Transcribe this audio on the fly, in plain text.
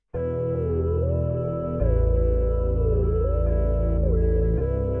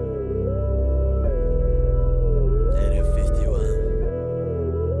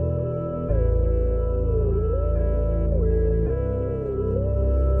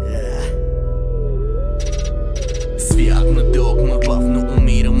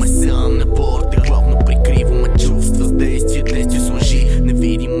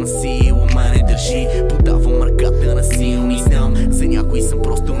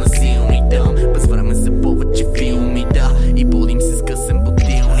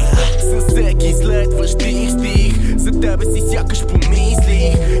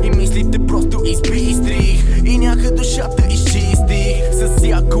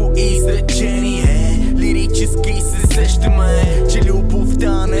течение. Лирически се сещаме, че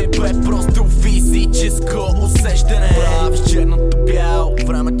любовта не бе просто физическо усещане. Правиш черното бяло,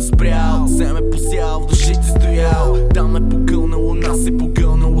 времето спрял, семе посял, в душите стоял. Там е погълнало, нас е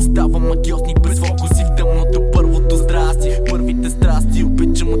погълнало. Става магиосник през фокуси в тъмното. Първото здрасти, първите страсти,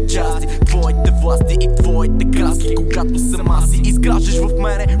 обичам отчасти твоите власти и твоите краски. Когато сама си изграждаш в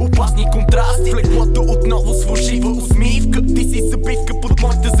мене опасни контрасти. Влеклото отново с лъжива усмивка. Ти си забивка под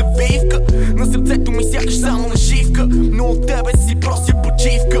моята завивка. На сърцето ми сякаш само нашивка, но от тебе си прося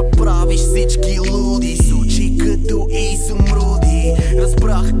почивка. Правиш всички луди с очи като изумруди.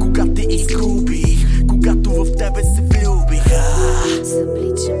 Разбрах кога те изгубих, когато в тебе се влюбих.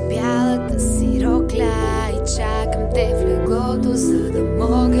 Събличам бялата си рокля и чакам те в леглото, за да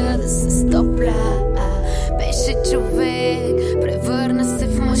мога да се стопля. Беше човек, превърна се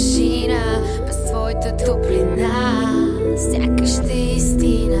в машина, без твоята топлина, сякаш ти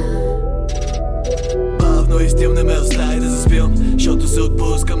истина. Бавно и стил не ме остави да заспивам, защото се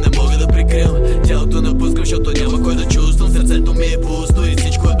отпускам, не мога да прикривам. Тялото напускам, защото няма кой да чувствам. Сърцето ми е пусто и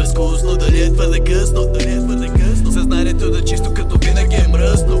всичко е безвкусно. Дали е твърде късно, дали е твърде късно. Съзнанието да чисто, като винаги е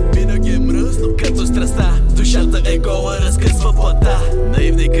мръсно, винаги е мръсно. Като страста, душата е гола, разкъсва плата.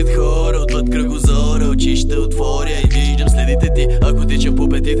 Наивни като хора, отвъд кръгозора. Очи ще отворя и виждам следите ти. Ако тичам по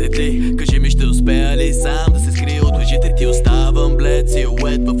петите ти, кажи ми, ще успея ли сам да се скрия от лъжите ти? Оставам блед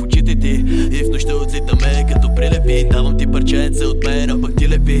силует в очите ти и в нощта отлитаме като прилепи. Давам ти парченце от мен, а пък ти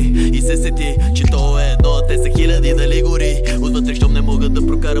лепи. И се сети, че то е едно, а те са хиляди, дали гори. Отвътре, щом не мога да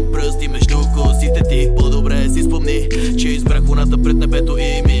прокарам пръсти между косите ти. По-добре си спомни, че избрах луната пред небето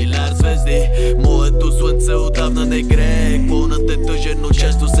и милиард звезди. Моето слънце отдавна не грее. Клонът е тъжен, но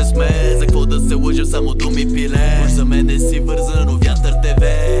често се смее. За какво да се лъжа, само думи пиле. Уж за мен не си вързан, но вятър те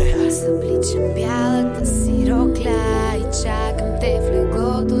вее. Аз обличам бялата си рокля и чакам те в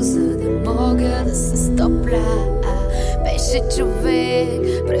леглото, за да мога да се стопля. Беше човек,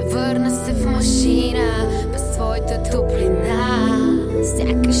 превърна се в машина, без твоята топлина,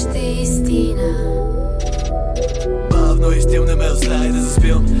 сякаш ти истина. Бавно и стил не ме остави да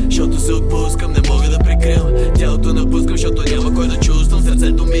заспивам, защото се отпускам, не мога да прикривам. Тялото напускам, защото няма кой да чувствам.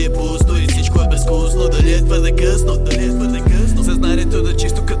 Сърцето ми е пусто и всичко е безвкусно. Дали е твърде късно, дали е твърде късно. Съзнанието да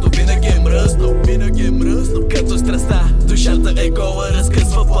чисто, като винаги е мръсно, винаги е мръсно.